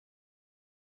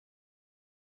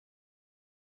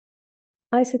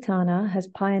icetana has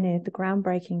pioneered the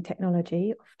groundbreaking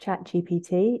technology of Chat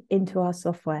GPT into our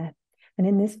software. And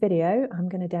in this video, I'm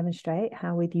going to demonstrate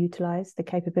how we'd utilize the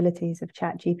capabilities of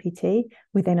Chat GPT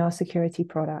within our security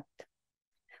product.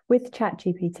 With Chat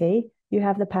GPT, you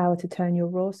have the power to turn your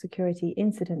raw security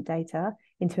incident data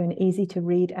into an easy to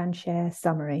read and share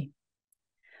summary.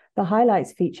 The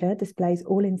highlights feature displays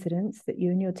all incidents that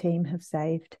you and your team have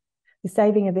saved. The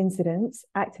saving of incidents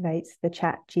activates the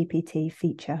Chat GPT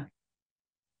feature.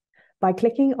 By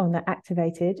clicking on the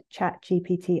activated Chat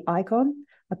GPT icon,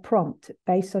 a prompt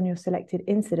based on your selected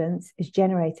incidents is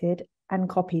generated and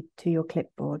copied to your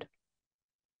clipboard.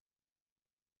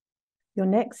 Your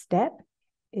next step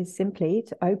is simply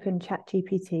to open Chat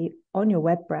GPT on your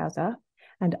web browser,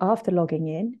 and after logging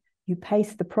in, you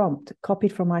paste the prompt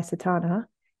copied from icetana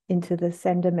into the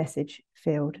sender message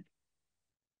field.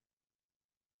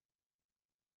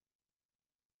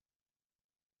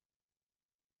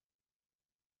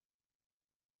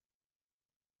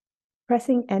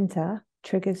 Pressing enter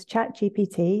triggers Chat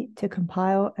GPT to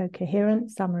compile a coherent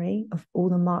summary of all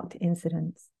the marked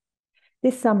incidents.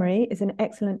 This summary is an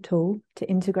excellent tool to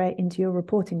integrate into your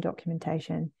reporting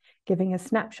documentation, giving a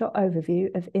snapshot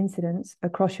overview of incidents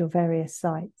across your various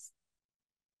sites.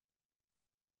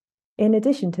 In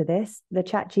addition to this, the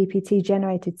Chat GPT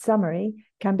generated summary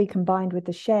can be combined with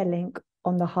the share link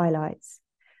on the highlights.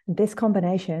 And this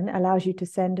combination allows you to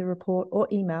send a report or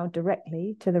email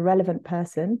directly to the relevant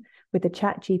person with the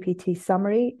Chat GPT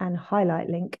summary and highlight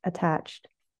link attached.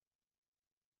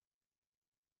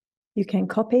 You can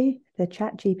copy the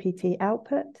Chat GPT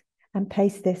output and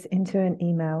paste this into an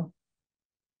email.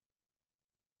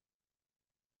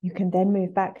 You can then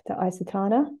move back to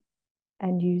icetana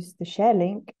and use the share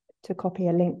link to copy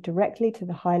a link directly to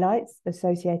the highlights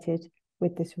associated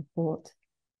with this report.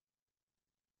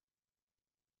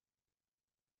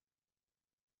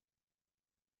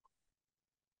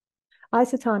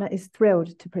 icetana is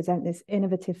thrilled to present this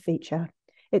innovative feature.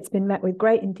 It's been met with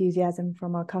great enthusiasm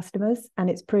from our customers, and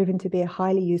it's proven to be a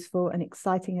highly useful and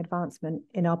exciting advancement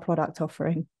in our product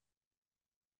offering.